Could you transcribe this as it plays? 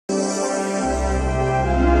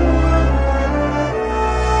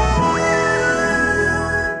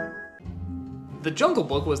The Jungle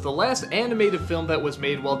Book was the last animated film that was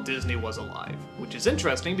made while Disney was alive, which is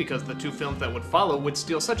interesting because the two films that would follow would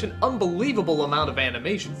steal such an unbelievable amount of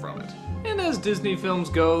animation from it. And as Disney films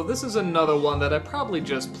go, this is another one that I probably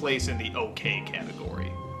just place in the okay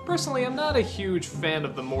category. Personally, I'm not a huge fan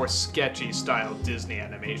of the more sketchy style Disney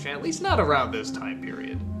animation, at least not around this time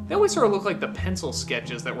period. They always sort of look like the pencil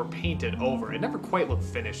sketches that were painted over. It never quite looked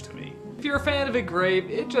finished to me. If you're a fan of it,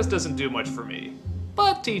 great, it just doesn't do much for me.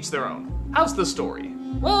 But to each their own. How's the story?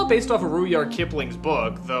 Well, based off of Rudyard Kipling's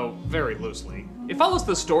book, though very loosely, it follows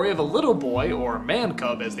the story of a little boy, or man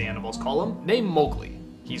cub as the animals call him, named Mowgli.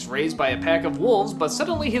 He's raised by a pack of wolves, but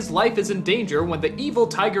suddenly his life is in danger when the evil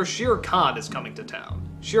tiger Shere Khan is coming to town.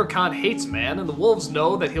 Shere Khan hates man, and the wolves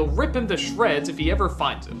know that he'll rip him to shreds if he ever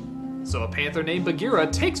finds him. So a panther named Bagheera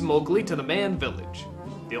takes Mowgli to the man village.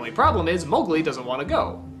 The only problem is Mowgli doesn't want to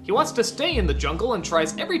go. He wants to stay in the jungle and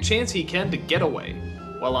tries every chance he can to get away.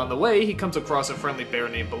 While on the way, he comes across a friendly bear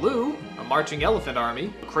named Baloo, a marching elephant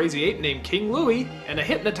army, a crazy ape named King Louie, and a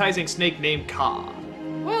hypnotizing snake named Kaa.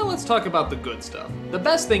 Well, let's talk about the good stuff. The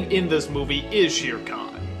best thing in this movie is Shere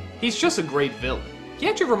Khan. He's just a great villain. He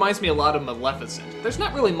actually reminds me a lot of Maleficent. There's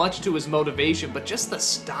not really much to his motivation, but just the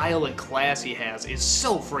style and class he has is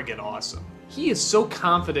so friggin' awesome. He is so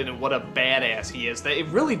confident in what a badass he is that it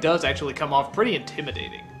really does actually come off pretty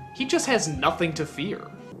intimidating. He just has nothing to fear.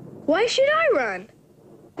 Why should I run?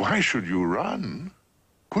 Why should you run?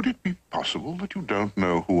 Could it be possible that you don't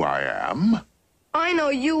know who I am? I know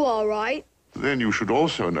you all right. Then you should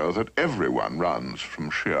also know that everyone runs from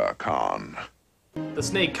Shere Khan. The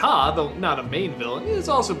snake Kaa, though not a main villain, is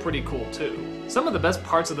also pretty cool too. Some of the best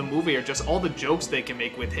parts of the movie are just all the jokes they can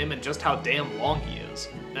make with him and just how damn long he is.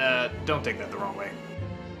 Don't take that the wrong way.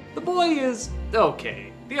 The boy is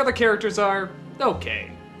okay. The other characters are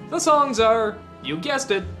okay. The songs are, you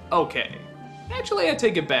guessed it, okay. Actually, I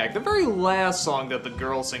take it back. The very last song that the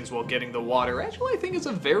girl sings while getting the water actually I think is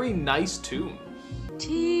a very nice tune.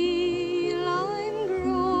 Till I'm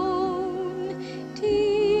grown,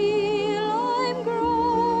 till I'm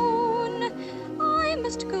grown, I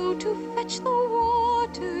must go to fetch the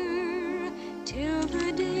water, till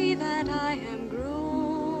the day that I am grown.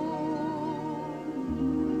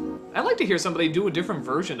 I like to hear somebody do a different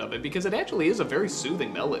version of it because it actually is a very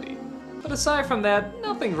soothing melody. But aside from that,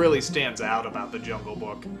 nothing really stands out about the Jungle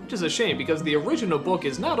Book, which is a shame because the original book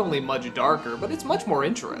is not only much darker, but it's much more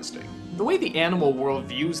interesting. The way the animal world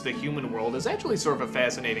views the human world is actually sort of a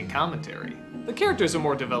fascinating commentary. The characters are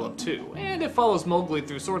more developed too, and it follows Mowgli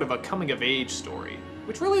through sort of a coming-of-age story,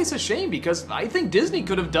 which really is a shame because I think Disney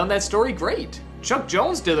could have done that story great. Chuck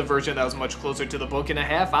Jones did a version that was much closer to the book in a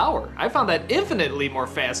half hour. I found that infinitely more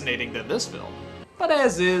fascinating than this film. But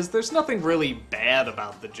as is, there's nothing really bad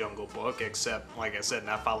about the Jungle Book, except, like I said,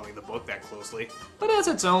 not following the book that closely. But as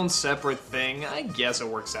its own separate thing, I guess it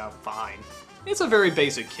works out fine. It's a very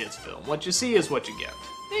basic kids film. What you see is what you get.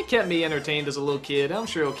 It kept me entertained as a little kid. I'm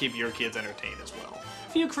sure it'll keep your kids entertained as well.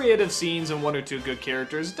 A few creative scenes and one or two good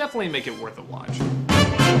characters definitely make it worth a watch.